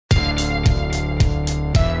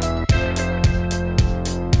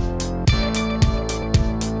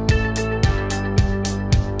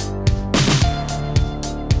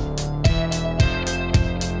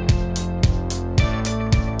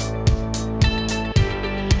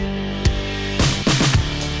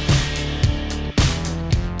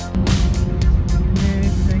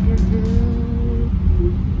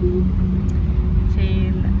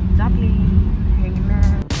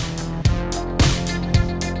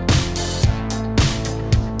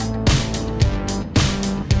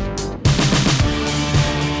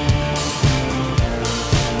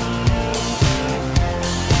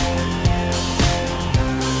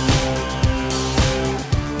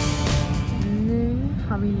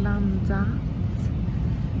landat.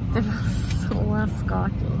 Det var så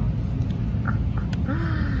skakigt.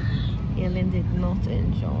 Elin did not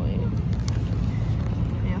enjoy.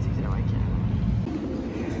 Men jag tyckte det var kul.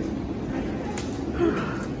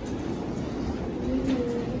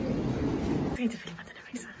 Jag ska inte filma den här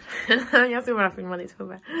växeln. Jag ska bara filma ditt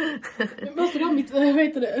huvud. Jag måste ha mitt, vad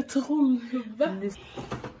heter det, trollhuvud.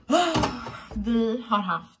 Vi har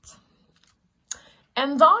haft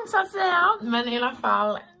en dag så att säga. Men i alla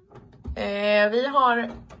fall, vi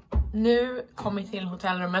har nu kommit till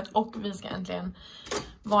hotellrummet och vi ska äntligen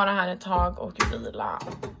vara här ett tag och vila.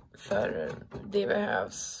 För det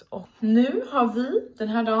behövs. Och nu har vi den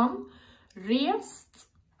här dagen rest,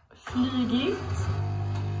 flygit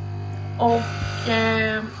och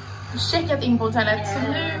checkat in på hotellet. Så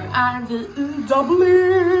nu är vi i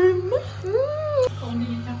Dublin.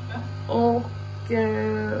 Och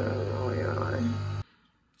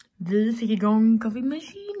vi fick igång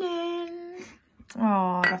kaffemaskinen.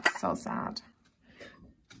 Åh, that's so sad.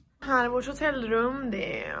 Här är vårt hotellrum.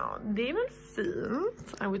 Det är väl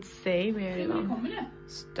fint, I would say. Vi har redan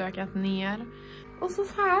stökat ner. Och så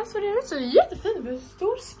här så det är så jättefint med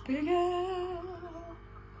stor spegel.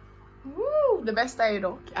 Det bästa är ju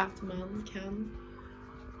dock att man kan,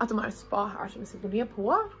 att de har ett spa här som vi ska gå ner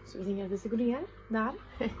på. Så vi tänker att vi ska gå ner där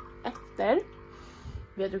efter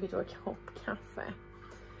vi har druckit vår kopp kaffe.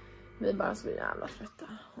 Vi är bara så jävla trötta.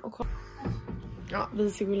 Och ja,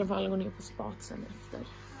 vi ska i alla fall gå ner på spat sen efter.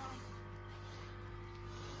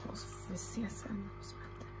 Och så får vi se sen vad som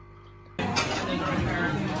händer.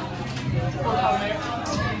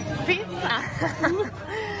 Pizza!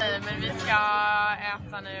 Men vi ska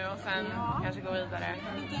äta nu och sen kanske gå vidare.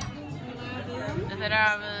 Lite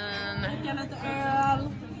rödvin. Lite öl.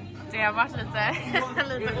 Det har varit lite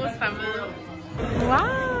ostabil.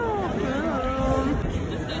 Wow!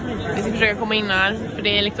 Vi ska försöka komma in här, för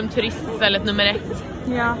det är liksom turiststället nummer 1.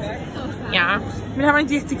 Ja. Ja. Men det här var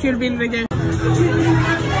inte jättekul bilder. Vi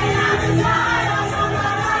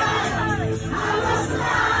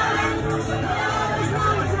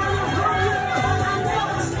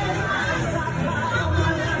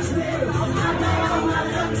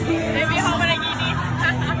har våra Guinness.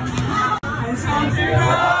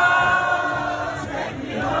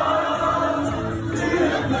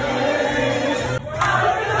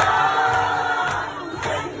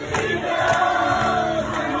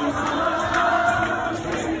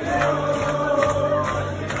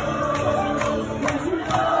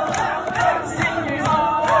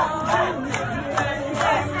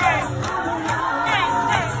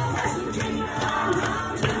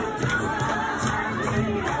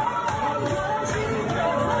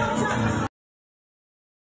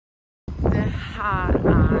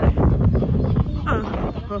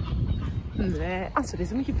 Alltså det är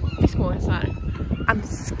så mycket fiskmås här. I'm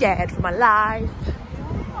scared for my life.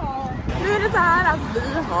 Nu är det så här att vi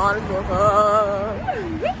har gått upp.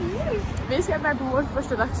 Vi ska iväg på vår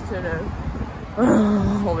första dagstur nu.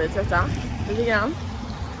 Och vi är trötta. Lite grann.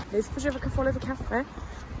 Vi ska försöka få lite kaffe.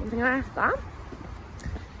 Någonting att äta.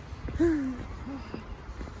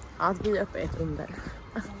 Att vi är uppe är ett under.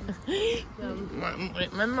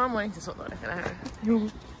 Men man mår inte så dåligt för det här. Jo.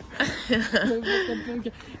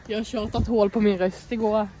 Jag har tjatat hål på min röst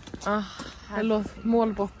igår. Eller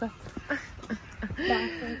målbrottet.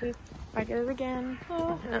 Back it again.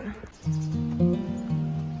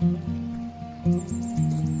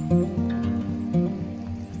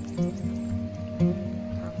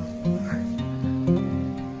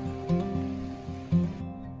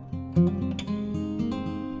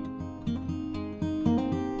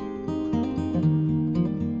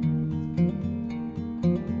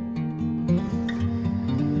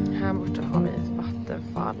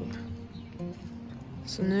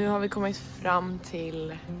 Så nu har vi kommit fram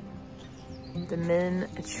till the main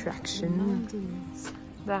attraction.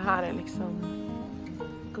 Det här är liksom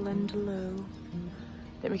Glendalough.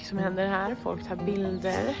 Det är mycket som händer här. Folk tar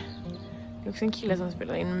bilder. Det är också en kille som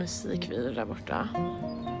spelar in musikvideo där borta.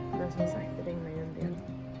 Men som sagt, det regnar ju en del.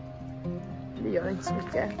 Det gör inte så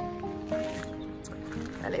mycket.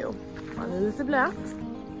 Eller jo, man är lite blöt.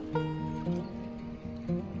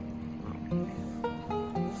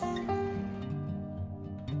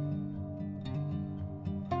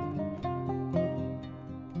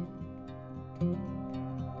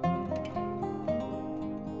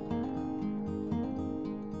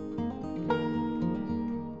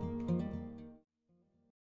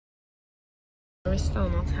 Vi har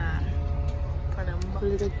stannat här på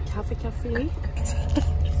lite kaffe.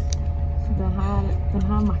 Den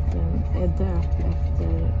här macken är döpt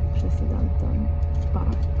efter presidenten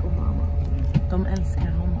Barack Obama. De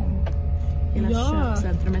älskar honom. Hela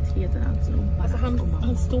köpcentrumet heter alltså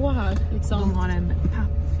han står här liksom. De har en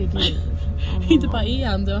pappfigur. Inte bara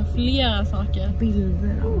en, det var flera saker.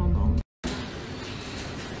 Bilder av honom.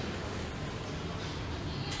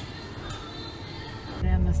 Det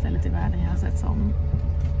är enda stället i världen jag har sett som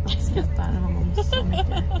skrattar honom så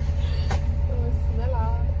mycket.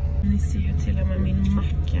 Ni ser ju till och med min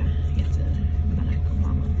macka heter Barack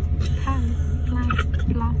Obama.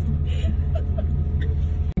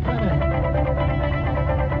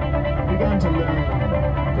 Began to learn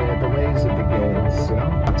the ways of the Gaels,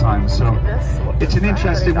 time. So it's an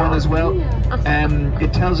interesting one as well.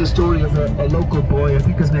 It tells a story of a local boy. I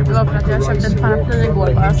think his name was Michael Rice, who walked from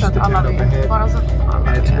the beach to town up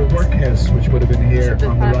ahead to a workhouse, which would have been here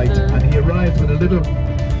on the right. And he arrived with a little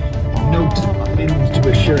note into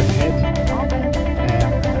a shirt head.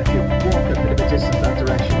 If you walk a bit of a distance that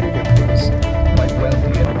direction, you get to this quite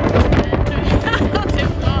wealthy.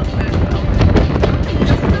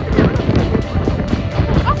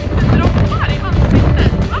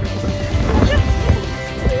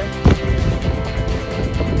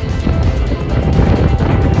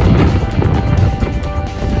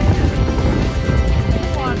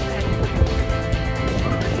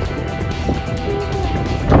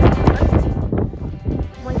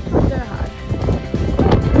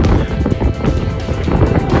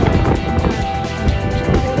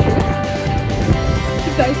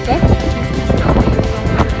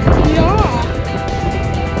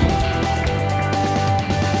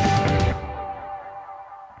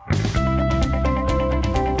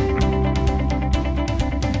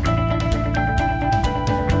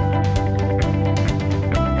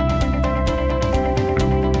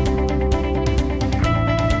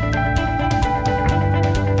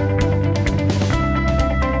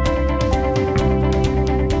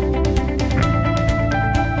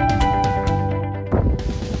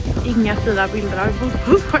 Inga fina bilder har vi fått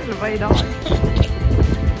på oss själva idag.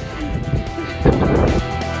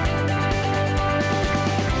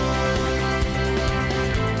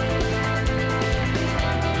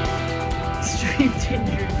 Stream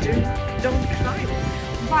ginger, don't climb.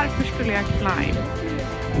 Varför skulle jag climb?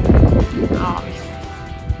 Ja visst.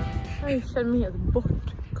 Jag känner mig helt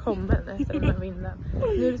bortkommen efter den här vinden.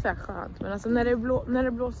 Nu är det så här skönt, men alltså när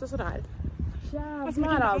det blåser sådär.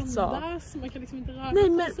 Jävlar alltså. Man kan liksom inte röra. Nej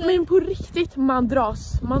men på riktigt man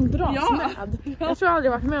dras med. Jag tror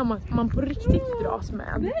aldrig varit med om att man på riktigt dras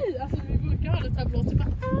med. Nej, alltså vi brukar ha det så här blåst typ.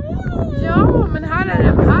 Ja, men här är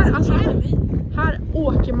det här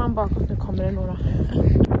åker man bakåt. Nu kommer det några.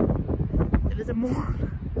 Det är lite moln.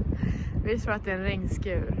 Vi tror att det är en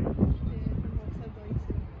regnskur.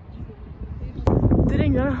 Det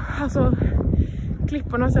regnar alltså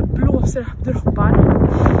klipporna så här blåser upp droppar.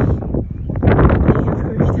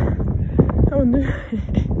 Och nu,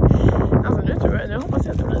 alltså nu hoppas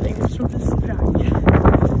jag att det blir regn som vi sprang.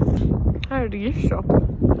 Här är det gift shop.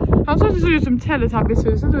 Han sa att det såg ut som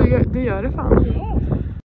Teletubbies-huset och det gör det fan.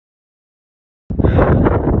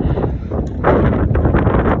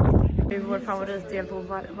 Det är vår favoritdel på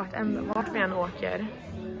vart vi än åker.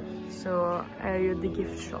 Så är ju the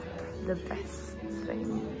gift shop the best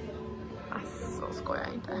thing. Alltså skojar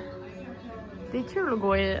jag inte. Det är kul att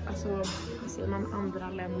gå i någon andra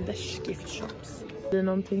länders gift shops. Det är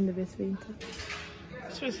någonting, det vet vi inte.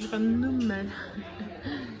 Jag tror jag ska köpa nummer.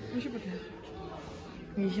 Vi köper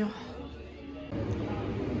det. Ja.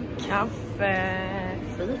 Kaffe,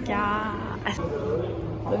 fika.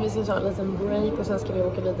 Men vi ska ta en liten break och sen ska vi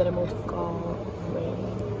åka vidare mot Galway.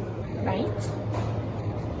 Right?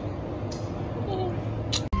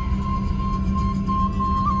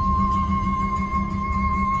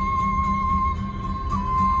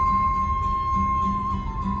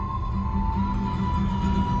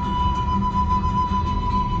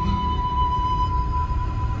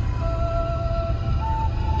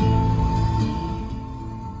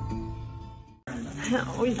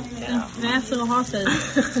 Oj, näsor att ha sig.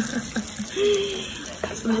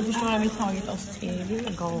 Så ni förstår har vi tagit oss till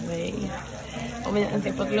Galway. Och vi har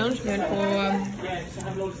inte fått lunch nu på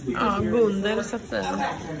Gunder så att säga.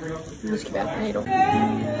 Nu ska vi äta, hej då.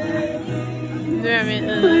 Nu är vi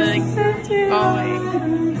i Galway.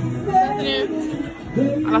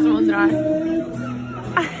 Alla som undrar.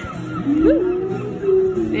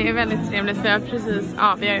 Det är väldigt trevligt för jag har precis,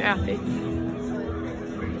 vi har ju ätit.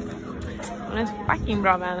 Och det är ett fucking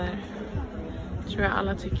bra väder. Tror jag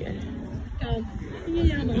alla tycker. Ja,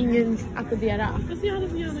 ingen applådera. Fast jag hade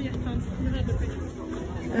så gärna gett hans.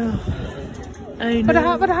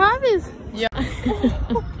 Var det här vi? Ja.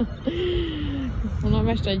 Hon har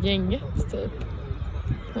värsta gänget typ.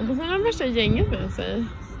 Hon har värsta gänget med sig.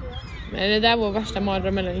 Men är det där vår värsta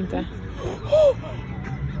mardröm eller inte?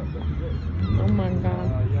 Oh my god.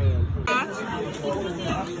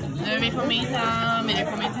 Nu är vi på middag, vi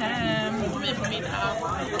har kommit hem, vi är på middag.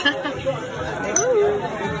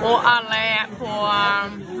 Och alla är på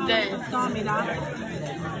dejt.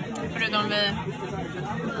 Förutom vi.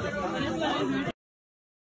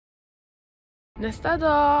 Nästa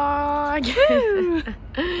dag!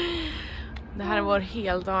 Det här är vår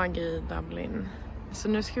heldag i Dublin. Så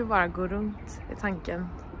nu ska vi bara gå runt i tanken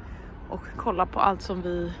och kolla på allt som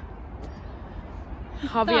vi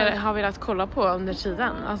har velat kolla på under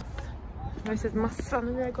tiden. Alltså, vi har sett massa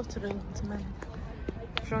när vi har gått runt, men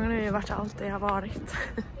frågan är ju vart allt det har varit.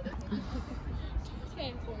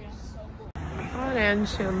 Här är en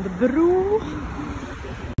känd bro.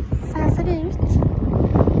 Så här ser det ut.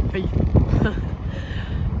 Fy.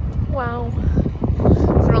 Wow.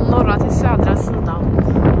 Från norra till södra sidan.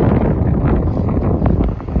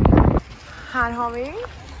 Här har vi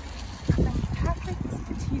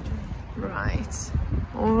right.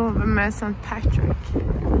 Och vem är St. Patrick?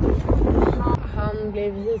 Han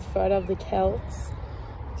blev hitförd av the Celts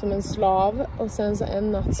som en slav. Och sen så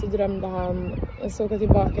en natt så drömde han att åka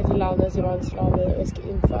tillbaka till landet jag var en slav i och ska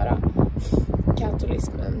införa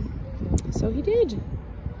katolismen. So he did.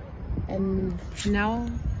 And now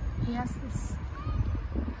he has this.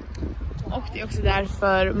 Och det är också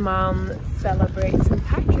därför man celebrates St.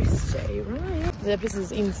 Patrick's Day, right? Vi har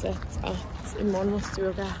precis insett att imorgon måste vi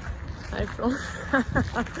åka härifrån.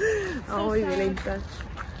 Ja, vi vill inte.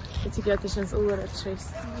 Jag tycker att det känns oerhört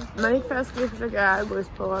trist. Men ikväll ska vi försöka gå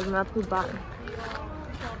ut på några pubbar.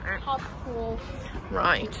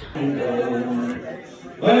 Right.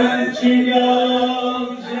 When she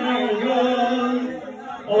goes,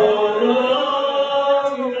 all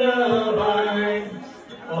along the banks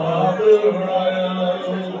of the Royal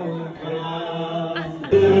Canal,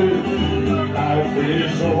 I feel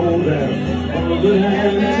so dead on the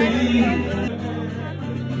sea.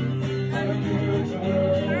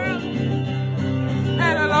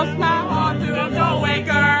 And I lost my heart to a Galway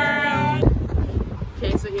girl.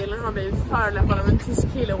 Okej, så Elin har blivit förolämpad av en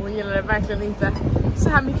tysk kille och hon gillar det verkligen inte. Så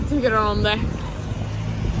här mycket tycker hon om det.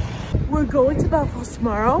 We're going to Belfast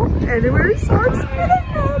tomorrow and we're so excited.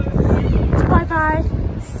 Bye bye.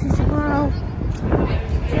 See you tomorrow.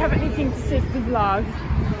 Do you have anything to say for the vlog?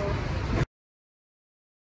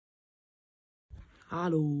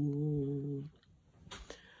 Hallå.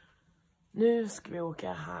 Nu ska vi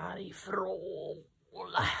åka härifrån.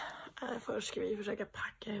 Först ska vi försöka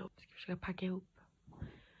packa ihop.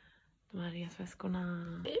 De här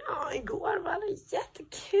resväskorna. Ja, igår var det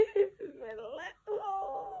jättekul.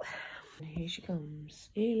 Oh. Here she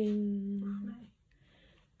comes. Elin.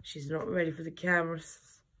 She's not ready for the cameras.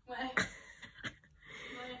 Nej.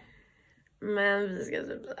 Men vi ska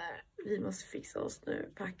typ såhär. Vi måste fixa oss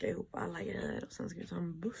nu. Packa ihop alla grejer. Och sen ska vi ta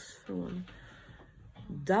en buss från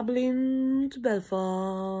Dublin till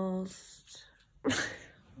Belfast.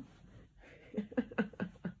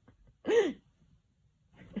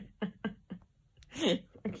 Okay.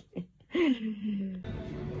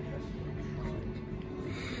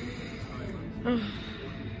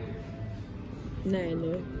 Nej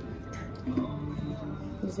nu.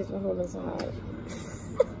 Nu situationen så här.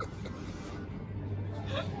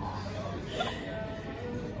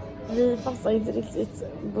 Vi passar inte riktigt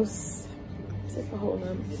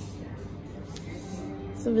buss-situationen.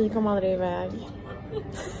 Så vi kom aldrig iväg.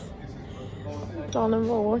 Planen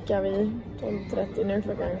var att åka vid 12:30, nu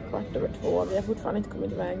klockan 1:15. Vi har fortfarande inte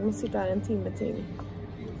kommit iväg. Vi måste sitta här en timme till.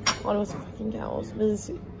 Och det var så fucking kaos. Vi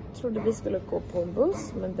trodde vi skulle gå på en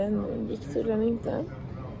buss, men den gick tydligen inte.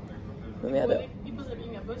 Men vi hade... Det går typ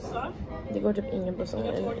inga bussar. Det går typ inga bussar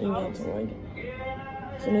eller inga tåg.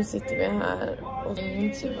 Så nu sitter vi här och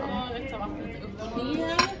inte bra. Det tar vattnet upp och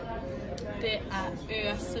ner. Det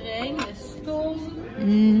är ösregn, det är storm.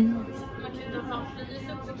 Man kan ha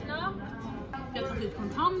priset så knappt. Jag tar ut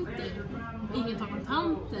kontanter. Ingen tar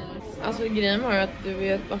kontanter. Alltså grejen var ju att du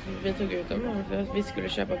vet varför vi tog ut dem. För att vi skulle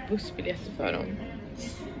köpa bussbiljetter för dem.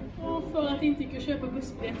 Och för att inte gick att köpa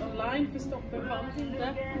bussbiljett online för stoppen fanns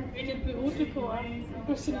inte. Vilket berodde på att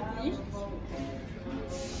bussen inte gick.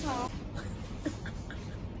 Ja.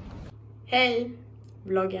 Hej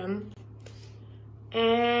vloggen.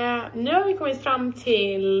 Nu har vi kommit fram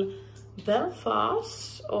till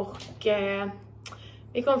Belfast och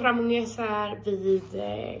vi kom fram ungefär vid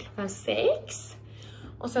klockan 6.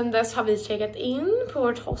 Och sen dess har vi checkat in på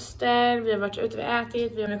vårt hostel. Vi har varit ute och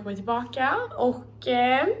ätit, vi har kommit tillbaka och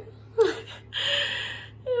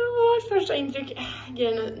vårt första intryck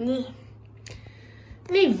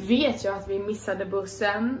ni vet ju att vi missade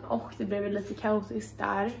bussen och det blev lite kaotiskt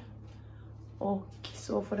där. Och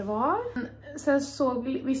så får det vara. Sen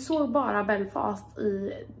vi såg bara Belfast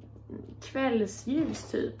i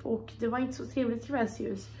kvällsljus typ. Och det var inte så trevligt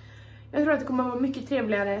kvällsljus. Jag tror att det kommer vara mycket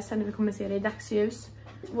trevligare sen när vi kommer se det i dagsljus.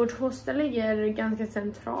 Vårt hostel ligger ganska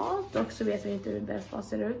centralt och så vet vi inte hur Belfast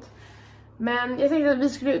ser ut. Men jag tänkte att vi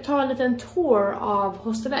skulle ta en liten tour av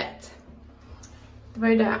hostelet. Det var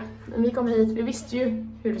ju det. När vi kom hit, vi visste ju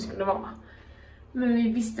hur det skulle vara. Men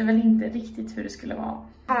vi visste väl inte riktigt hur det skulle vara.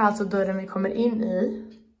 Här är alltså dörren vi kommer in i.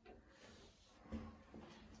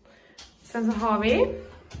 Sen så har vi...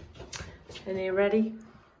 Är ni ready?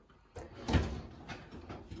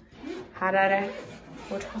 Här är det.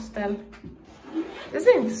 Vårt hostel. Det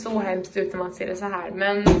ser inte så hemskt ut när man ser det så här.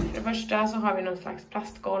 Men för det första så har vi någon slags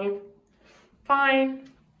plastgolv. Fine.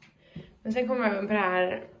 Men sen kommer vi över på det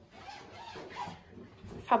här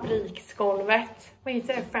fabriksgolvet. Vad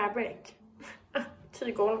heter det? Fabric.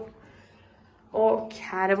 Tygolv. Och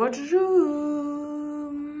här är vårt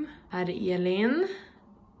rum. Här är Elin.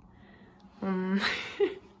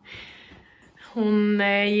 Hon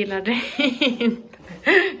gillar det inte.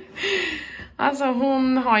 Alltså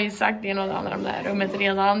hon har ju sagt det ena och det andra om det här rummet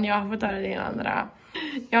redan. Jag har fått höra det ena och andra.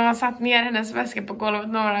 Jag har satt ner hennes väska på golvet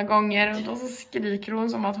några gånger. Och då så skriker hon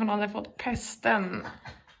som att hon hade fått pesten.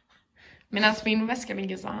 Medan min väska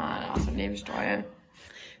ligger så här. Alltså ni förstår ju.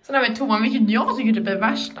 Sen har vi toan, vilket jag tycker typ är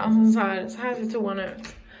värst. Alltså så här ser toan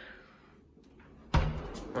ut.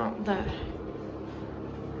 Ja, där.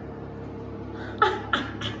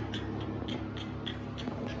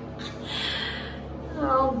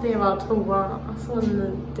 Ja, det var toa. Alltså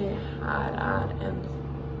det här är en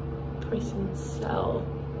prison cell.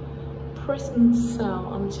 Prison cell,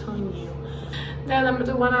 I'm telling you. Det enda med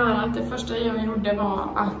toan är att det första jag gjorde var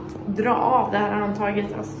att dra av det här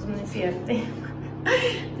handtaget. Alltså som ni ser,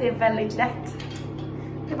 det är väldigt lätt.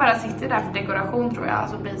 Det bara sitter där för dekoration tror jag,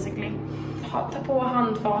 alltså basically. Ta på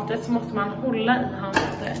handfatet så måste man hålla i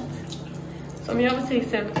handfatet. Så om jag till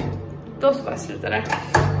exempel, då ska jag sluta det.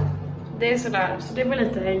 Det är sådär, så det var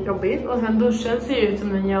lite jobbigt. Och sen duschen ser ut som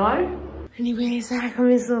den gör. Anyway, så här kommer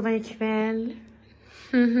vi sova ikväll.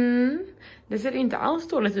 Det ser inte alls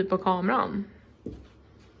dåligt ut på kameran.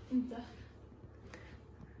 Inte.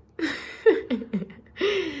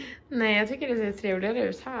 Nej, jag tycker det ser trevligare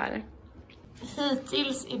ut här.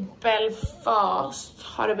 Hittills i Belfast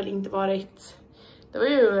har det väl inte varit... Det var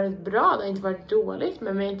ju väldigt bra, det har inte varit dåligt.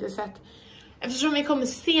 Men vi har inte sett... Eftersom vi kommer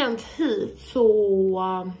sent hit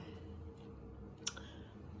så...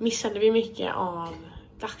 missade vi mycket av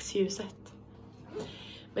dagsljuset.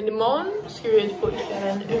 Men imorgon ska vi ut på ytterligare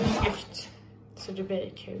en utflykt. Så det blir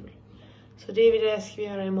kul. Så det är det ska vi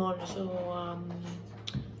göra imorgon. Så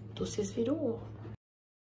då ses vi då.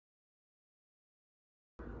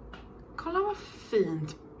 Kolla vad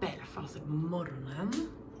fint Belfast är på morgonen.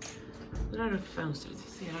 Det där upp fönstret och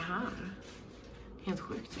se det här. Helt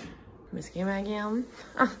sjukt ju. Vi ska iväg igen.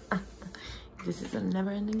 This is a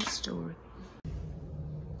never ending story.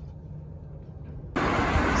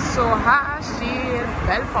 Så här ser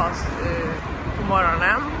Belfast på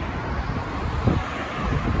morgonen.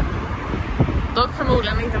 Dock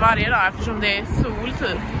förmodligen inte varje dag eftersom det är sol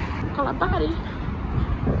typ. Kolla berg.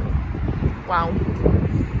 Wow.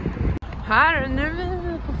 Här, nu är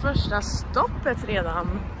vi på första stoppet redan.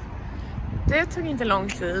 Det tog inte lång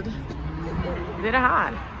tid. Det är det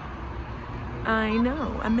här. I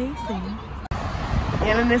know, amazing.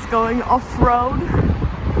 Elin is going off-road.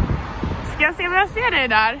 Ska jag se om jag ser dig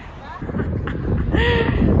där?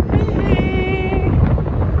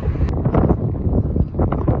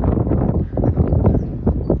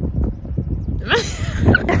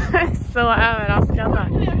 Så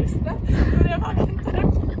överraskad. Jag visste. Jag var inte det.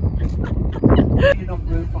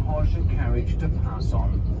 Enough room for horse and carriage to pass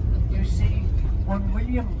on. You see, when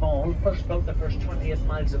William Ball first built the first 28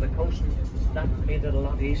 miles of the coast, that made it a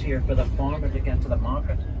lot easier for the farmer to get to the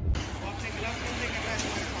market.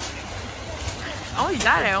 Oj,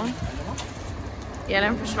 där är hon.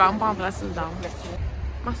 Elin försvann på andra sidan.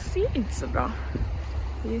 Man ser inte så bra.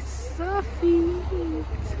 Det är så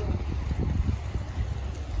fint.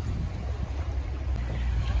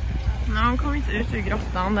 Nu har hon kommit ut ur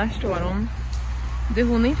grottan, där står hon. Det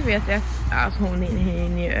hon inte vet är att alltså hon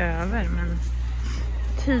är ju över, men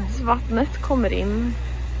tidsvattnet kommer in.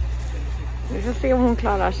 Vi får se om hon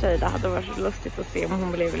klarar sig. Det hade varit lustigt att se om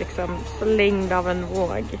hon blev liksom slängd av en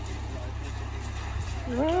våg.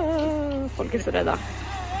 Folk är så rädda.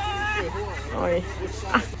 Oj.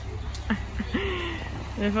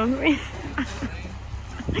 Nu får vi.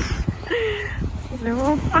 Nu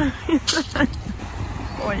var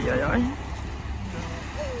oj, oj, oj.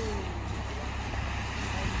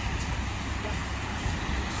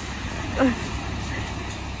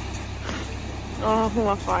 Ja, hon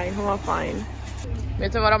var fine, hon var fine.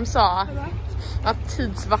 Vet du vad de sa? Att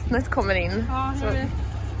tidsvattnet kommer in. Ja, jag vet.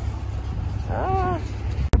 Ah.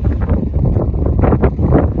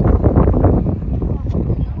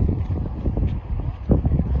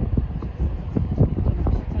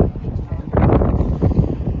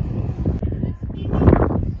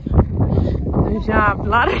 Nu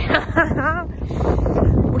jävlar.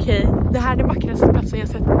 Okej, det här är den vackraste platsen jag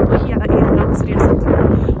sett på hela Irlands resa.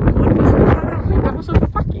 Det var så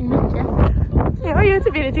fucking mycket. Jag är ju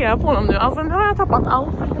typ irriterad på honom nu. Alltså nu har jag tappat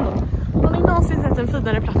allt. Har ni någonsin sett en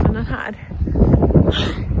finare plats än den här?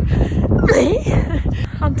 Nej!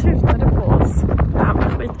 Han tutade på oss. Han var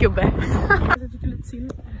skitgubbe. Jag tycker lite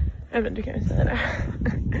synd. Även du kan ju säga det.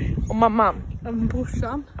 Och mamman.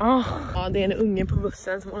 Brorsan. Ja, det är en unge på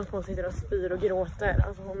bussen som håller på att sitta och spyr och gråter.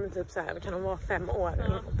 Alltså hon är typ så här, kan hon vara 5 år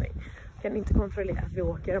eller någonting. Kan inte kontrollera att vi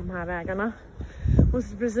åker de här vägarna. Hon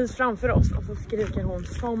sitter precis framför oss och så skriker hon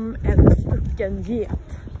som en stucken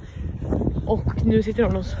get. Och nu sitter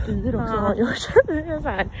hon och spyr också. Ja. Jag känner så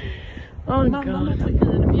här. Oh mamma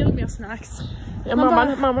tar mer och mer snacks. Ja,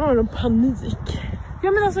 mamma har en panik.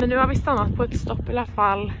 Ja, men, alltså, men nu har vi stannat på ett stopp i alla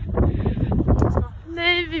fall.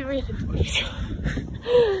 Nej, vi vet inte vad det är.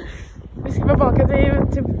 Vi ska vara baka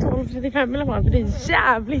till typ 12:35 i alla fall. För det är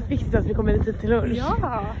jävligt viktigt att vi kommer lite till lunch.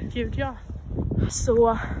 Ja, gud ja.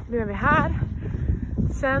 Så nu är vi här.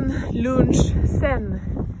 Sen lunch, sen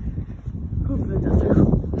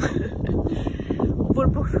huvudattraktion. Vår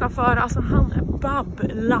busschaufför, alltså han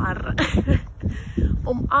babblar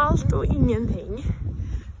om allt och ingenting.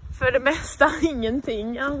 För det mesta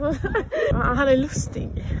ingenting. Alltså, han är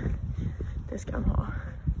lustig. Det ska han ha.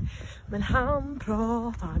 Men han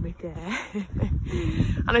pratar mycket.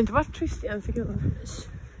 Han har inte varit tyst i en sekund.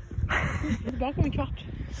 Det bara kom en kvart.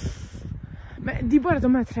 Men det är bara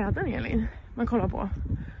de här träden, Elin, man kollar på.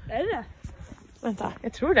 Är det? Vänta,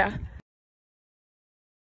 jag tror det.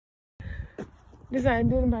 Det är, så här,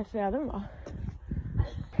 det är de här träden, va?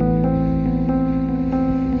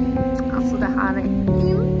 Alltså det här är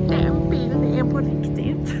inte en bild, det är på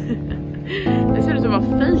riktigt. Det ser ut att vara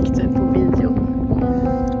fake typ på video.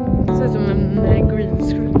 Det ser ut som en green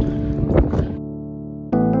screen.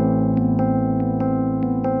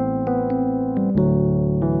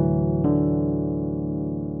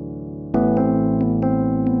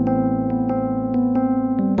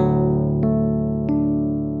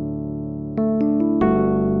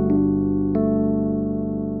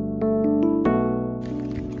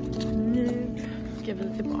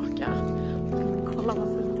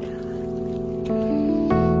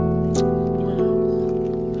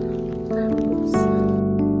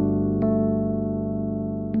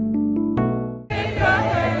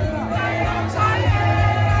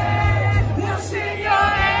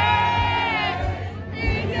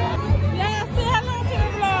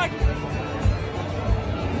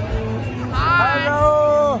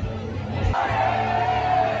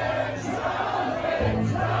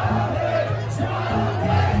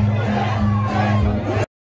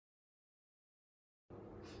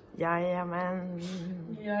 Jajamän.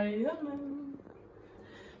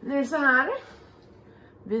 Nu är det så här.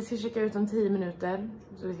 Vi ska checka ut om 10 minuter.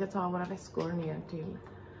 Så vi ska ta våra väskor ner till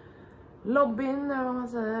lobbyn, eller vad man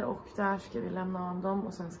säger. Och där ska vi lämna av dem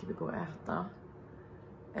och sen ska vi gå och äta.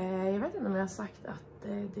 Jag vet inte om jag har sagt att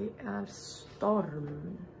det är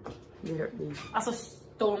storm. Alltså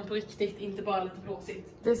storm på riktigt, inte bara lite blåsigt.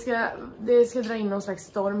 Det ska dra in någon slags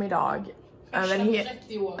storm idag.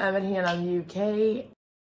 Över hela UK.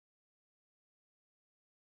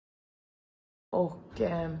 Och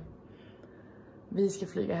vi ska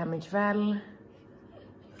flyga hem ikväll.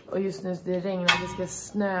 Och just nu det regnar, det ska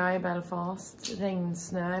snöa i Belfast.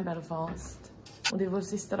 Regnsnö i Belfast. Och det är vår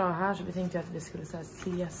sista dag här, så vi tänkte att vi skulle så här,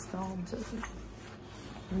 se stan typ.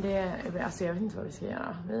 Men det, alltså jag vet inte vad vi ska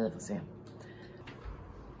göra. Vi får se.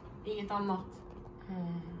 Inget annat.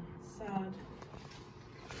 Sad.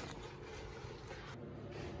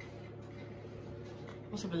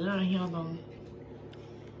 Och så vi gör hela dagen.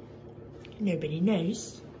 Nobody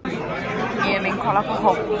knows. Elin kollar på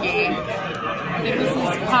hockey. Det är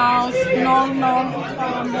precis paus. 0-0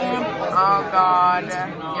 fortfarande. Oh god.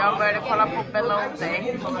 Jag började kolla på Belfast.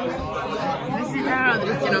 Vi sitter här och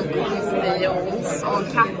dricker någon konstig juice och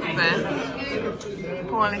kaffe.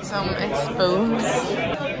 På liksom ett spoon.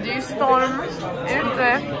 Det är ju storm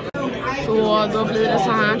ute. Så då blir det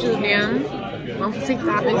så här tydligen. Man får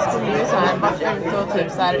sitta här, vi skulle ju så här varit ute och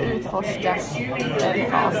typ så här utforska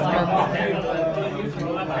Belfast, men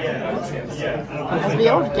alltså vi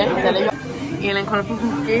orkar inte, eller Elin kollar på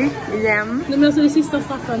hockey igen. Nej men alltså det är sista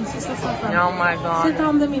straffen. Oh my god. Sätt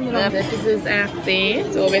handen min i Vi har precis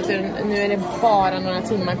ätit och vet du, nu är det bara några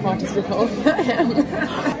timmar kvar tills vi får åka hem.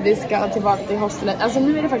 Vi ska tillbaka till hostelet. Alltså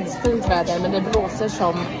nu är det faktiskt fint väder men det blåser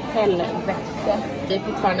som helvete. Vi är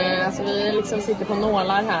fortfarande, alltså vi liksom sitter på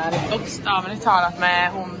nålar här. Bokstavligt talat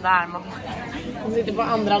med hon där. Hon sitter på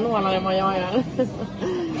andra nålar än vad jag gör.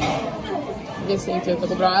 Det ser inte ut att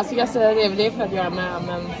gå bra. Alltså jag säger det är för att jag är med,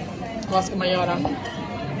 men vad ska man göra?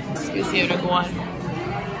 Ska vi se hur det går.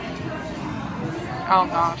 Oh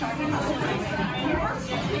god.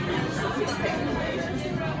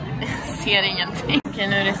 Jag ser ingenting. Okej,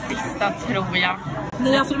 nu är det sista tror jag.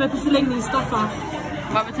 Nej, alltså de är på förlängningsstraffa.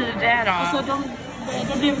 Vad betyder det då? Alltså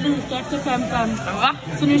de blev lika efter 5-5. Va?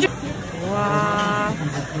 Så nu... Wow.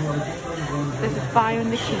 There's a fire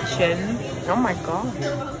in the kitchen. Oh my god.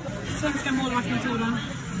 Svenska målvaktmetoden.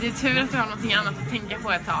 Det är tur att du har någonting annat att tänka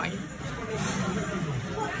på ett tag.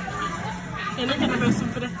 Jag är lika nervös som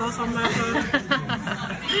för detta som för...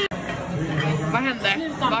 Vad hände?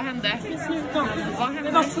 Sluta. Vad hände? Sluta. Vad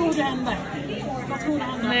hände? Vad tror du hände? Vad tror du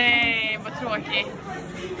hände? Nej, vad tråkigt.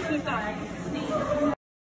 Sluta.